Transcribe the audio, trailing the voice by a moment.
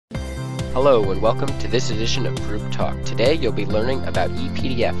Hello and welcome to this edition of GroupTalk. Today you'll be learning about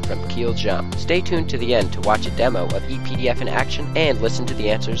ePDF from Kjell. Stay tuned to the end to watch a demo of ePDF in action and listen to the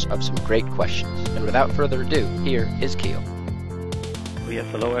answers of some great questions. And without further ado, here is Kjell. Yes,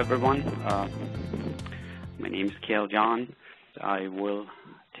 hello everyone. My name is Kjell. I will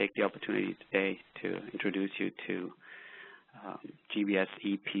take the opportunity today to introduce you to GBS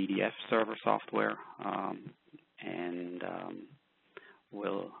ePDF server software and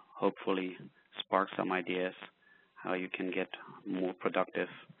will hopefully spark some ideas how you can get more productive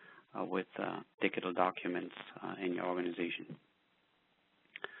with digital documents in your organization.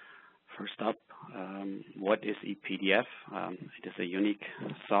 First up, what is ePDF? It is a unique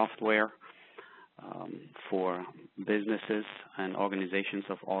software for businesses and organizations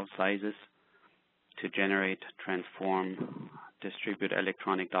of all sizes to generate, transform, distribute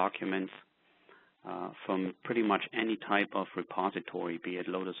electronic documents from pretty much any type of repository, be it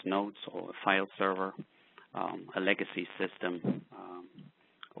Lotus Notes or a file server, a legacy system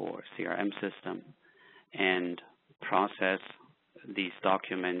or CRM system, and process these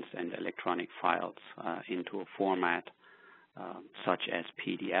documents and electronic files into a format such as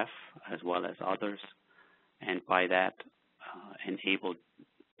PDF as well as others, and by that enable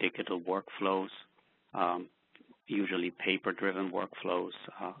digital workflows, usually paper-driven workflows,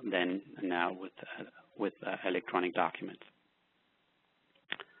 then now with electronic documents.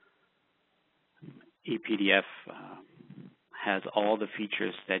 ePDF has all the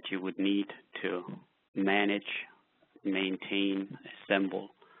features that you would need to manage, maintain, assemble,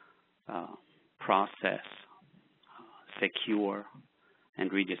 process, secure,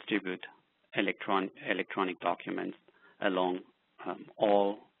 and redistribute electronic documents along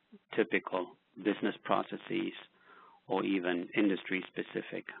all typical business processes or even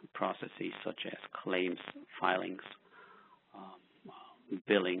industry-specific processes such as claims, filings,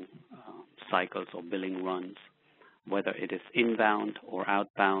 billing cycles or billing runs, whether it is inbound or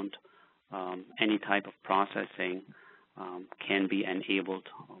outbound. Any type of processing can be enabled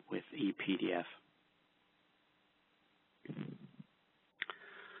with ePDF.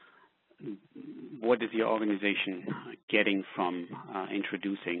 What is your organization getting from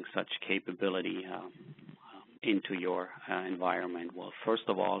introducing such capability into your environment? Well, first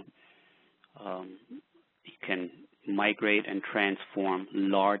of all, you can migrate and transform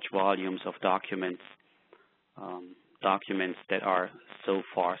large volumes of documents, documents that are so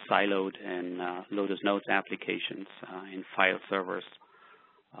far siloed in Lotus Notes applications, in file servers,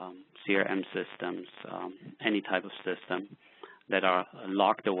 CRM systems, any type of system, that are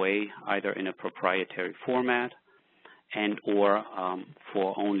locked away either in a proprietary format and or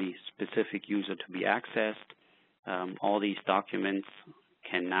for only specific user to be accessed. All these documents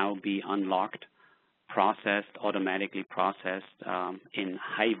can now be unlocked, processed, automatically processed in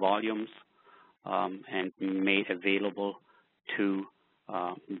high volumes and made available to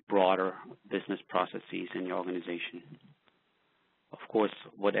broader business processes in your organization. Of course,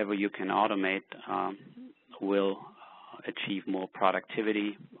 whatever you can automate will achieve more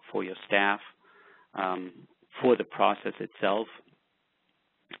productivity for your staff, for the process itself,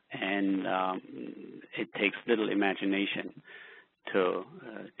 and it takes little imagination to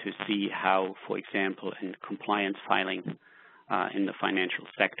see how, for example, in compliance filing in the financial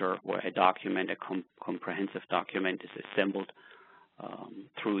sector, where a document, a comprehensive document, is assembled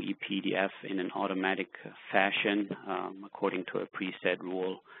through ePDF in an automatic fashion according to a preset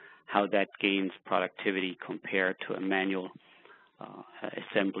rule, how that gains productivity compared to a manual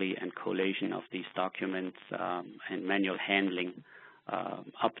assembly and collation of these documents and manual handling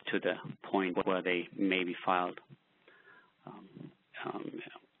up to the point where they may be filed.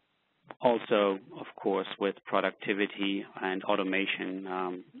 Also, of course, with productivity and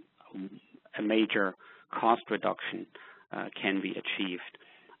automation, a major cost reduction can be achieved.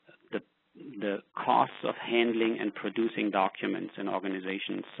 The costs of handling and producing documents in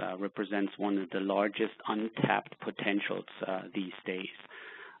organizations represents one of the largest untapped potentials these days.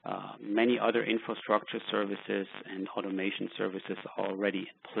 Many other infrastructure services and automation services are already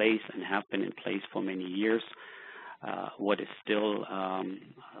in place and have been in place for many years. What is still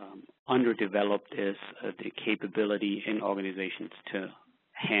underdeveloped is the capability in organizations to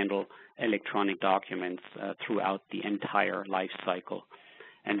handle electronic documents throughout the entire life cycle.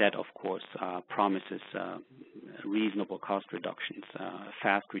 And that, of course, promises reasonable cost reductions,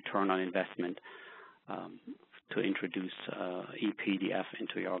 fast return on investment to introduce ePDF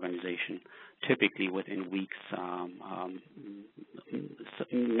into your organization, typically within weeks,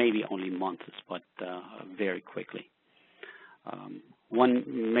 maybe only months, but very quickly. One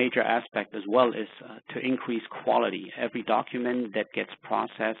major aspect as well is to increase quality. Every document that gets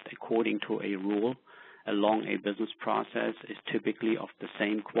processed according to a rule along a business process is typically of the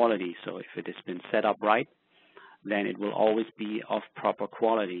same quality. So if it has been set up right, then it will always be of proper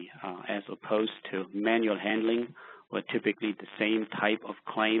quality, as opposed to manual handling, where typically the same type of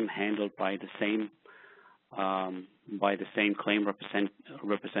claim handled by the same claim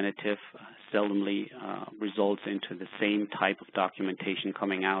representative seldomly results into the same type of documentation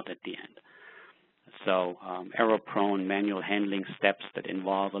coming out at the end. So error-prone manual handling steps that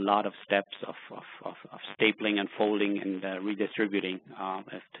involve a lot of steps of stapling and folding and redistributing,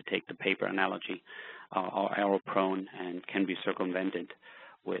 to take the paper analogy, are error-prone and can be circumvented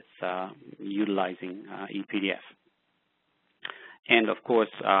with utilizing ePDF. And of course,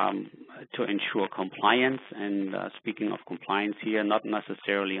 to ensure compliance, and speaking of compliance here, not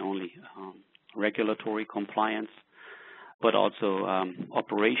necessarily only regulatory compliance, but also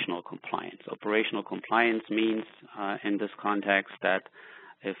operational compliance. Operational compliance means, in this context, that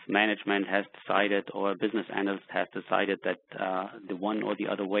if management has decided or a business analyst has decided that the one or the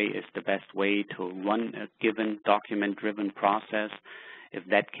other way is the best way to run a given document-driven process, if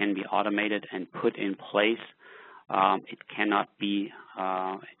that can be automated and put in place, it cannot be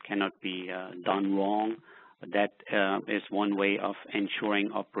done wrong. That is one way of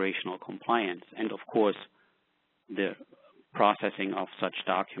ensuring operational compliance. And of course, the processing of such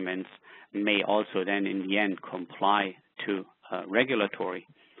documents may also then in the end comply to regulatory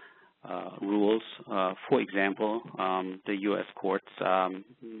rules. For example, the U.S. courts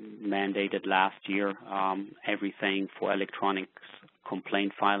mandated last year everything for electronic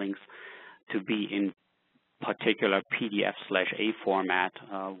complaint filings to be in particular PDF/A format,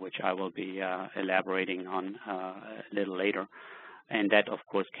 which I will be elaborating on a little later. And that, of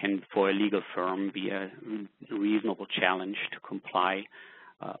course, can, for a legal firm, be a reasonable challenge to comply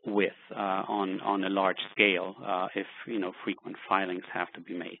with on a large scale if frequent filings have to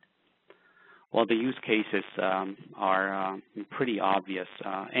be made. Well, the use cases are pretty obvious.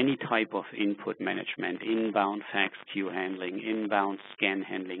 Any type of input management, inbound fax queue handling, inbound scan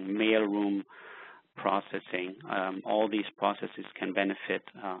handling, mailroom processing, all these processes can benefit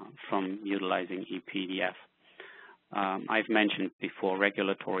from utilizing ePDF. I've mentioned before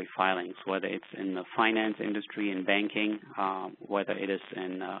regulatory filings, whether it's in the finance industry, in banking, whether it is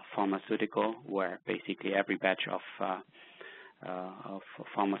in pharmaceutical, where basically every batch of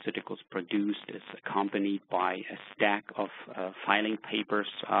pharmaceuticals produced is accompanied by a stack of filing papers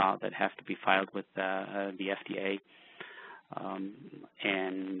that have to be filed with the FDA.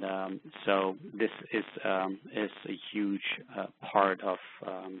 So this is a huge part of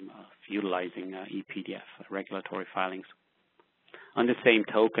utilizing ePDF, regulatory filings. On the same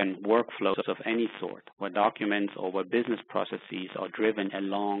token, workflows of any sort, where documents or where business processes are driven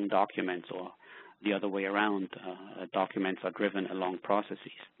along documents, or the other way around, documents are driven along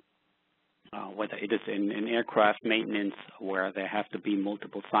processes. Whether it is in aircraft maintenance, where there have to be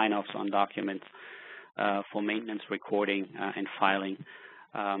multiple sign-offs on documents, for maintenance recording and filing,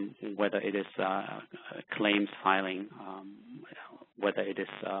 whether it is claims filing, whether it is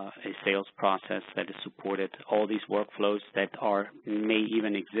a sales process that is supported. All these workflows that may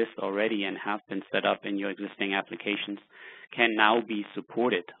even exist already and have been set up in your existing applications can now be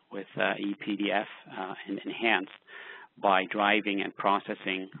supported with ePDF and enhanced by driving and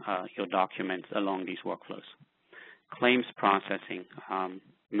processing your documents along these workflows. Claims processing,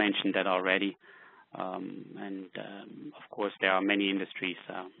 mentioned that already. Of course, there are many industries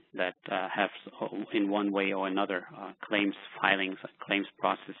that have, in one way or another, claims filings, claims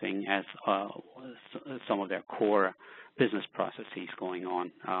processing as some of their core business processes going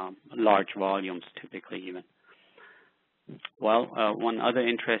on, large volumes typically even. Well, one other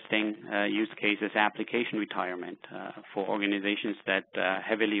interesting use case is application retirement for organizations that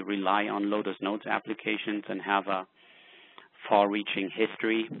heavily rely on Lotus Notes applications and have a far-reaching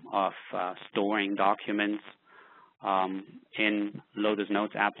history of storing documents in Lotus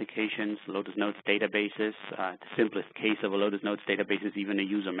Notes applications, Lotus Notes databases. The simplest case of a Lotus Notes database is even a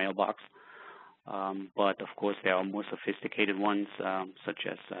user mailbox. But of course, there are more sophisticated ones, such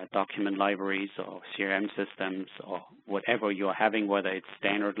as document libraries or CRM systems or whatever you're having, whether it's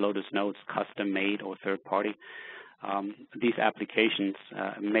standard Lotus Notes, custom-made, or third-party. These applications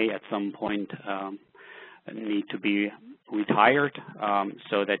may at some point need to be retired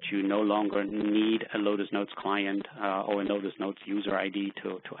so that you no longer need a Lotus Notes client or a Lotus Notes user ID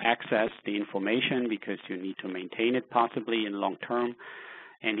to access the information, because you need to maintain it possibly in long term,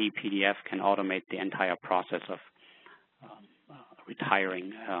 and ePDF can automate the entire process of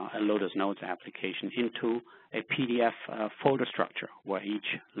retiring a Lotus Notes application into a PDF folder structure where each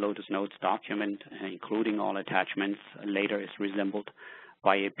Lotus Notes document, including all attachments, later is resembled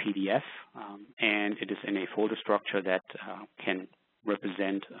by a PDF, and it is in a folder structure that can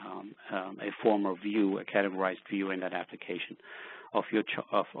represent a former view, a categorized view in that application of your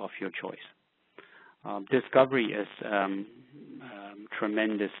choice. Discovery is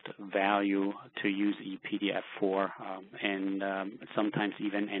tremendous value to use ePDF for, and sometimes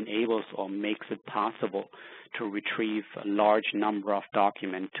even enables or makes it possible to retrieve a large number of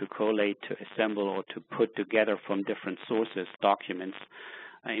documents, to collate, to assemble, or to put together from different sources documents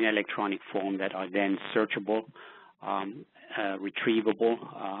in electronic form that are then searchable, retrievable,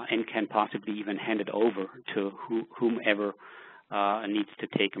 and can possibly even handed over to whomever needs to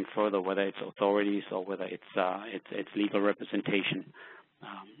take them further, whether it's authorities or whether it's legal representation.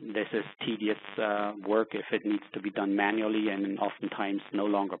 This is tedious work if it needs to be done manually, and oftentimes no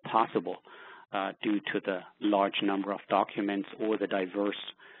longer possible due to the large number of documents or the diverse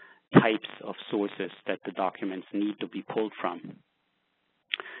types of sources that the documents need to be pulled from.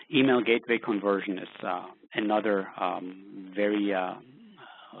 Email gateway conversion is another very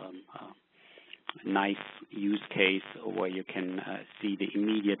nice use case where you can see the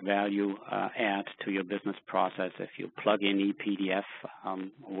immediate value add to your business process. If you plug in ePDF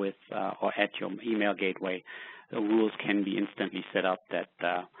with or at your email gateway, the rules can be instantly set up that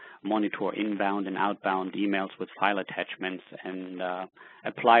monitor inbound and outbound emails with file attachments, and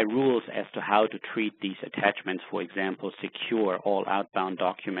apply rules as to how to treat these attachments. For example, secure all outbound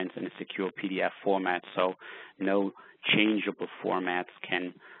documents in a secure PDF format, so no changeable formats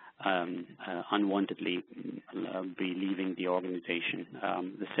can unwantedly be leaving the organization.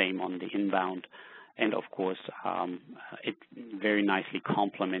 The same on the inbound. And of course, it very nicely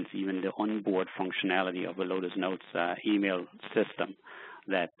complements even the onboard functionality of a Lotus Notes email system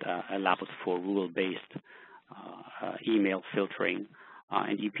that allows for rule-based email filtering,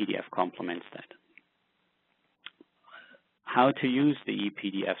 and ePDF complements that. How to use the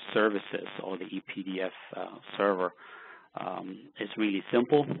ePDF services or the ePDF server is really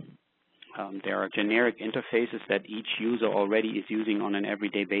simple. There are generic interfaces that each user already is using on an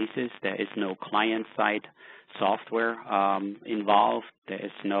everyday basis. There is no client-side software involved. There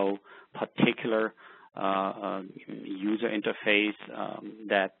is no particular user interface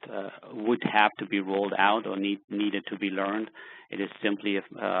that would have to be rolled out or needed to be learned. It is simply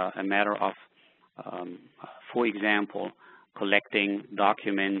a matter of, for example, collecting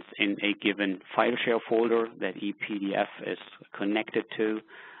documents in a given file share folder that ePDF is connected to.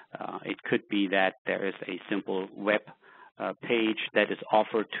 It could be that there is a simple web page that is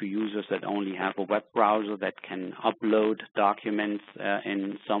offered to users that only have a web browser that can upload documents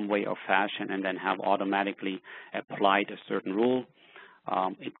in some way or fashion and then have automatically applied a certain rule.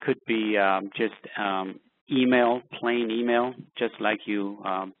 It could be just email, plain email, just like you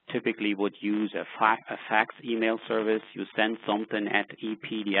typically would use a fax email service. You send something at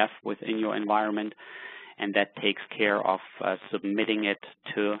ePDF within your environment, and that takes care of submitting it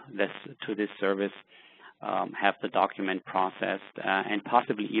to this service, have the document processed, and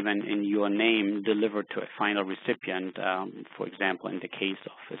possibly even in your name delivered to a final recipient, for example, in the case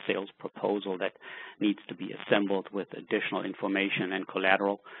of a sales proposal that needs to be assembled with additional information and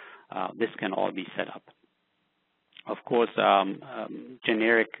collateral. This can all be set up. Of course,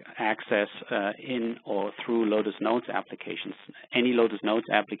 generic access in or through Lotus Notes applications. Any Lotus Notes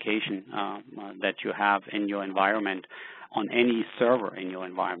application that you have in your environment on any server in your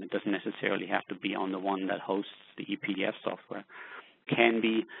environment, doesn't necessarily have to be on the one that hosts the ePDF software, can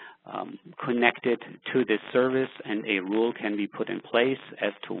be connected to this service, and a rule can be put in place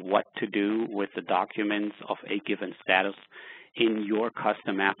as to what to do with the documents of a given status in your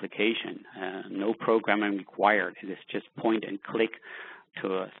custom application. No programming required. It is just point and click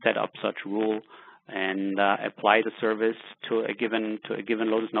to set up such rule and apply the service to a given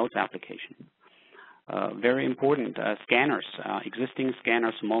Lotus Notes application. Very important, scanners. Existing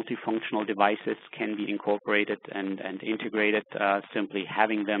scanners, multifunctional devices can be incorporated and integrated. Simply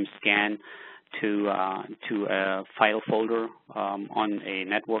having them scan to a file folder on a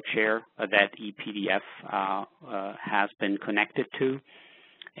network share that ePDF has been connected to,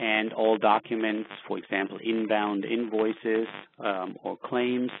 and all documents, for example, inbound invoices or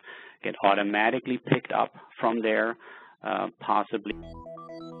claims, get automatically picked up from there, possibly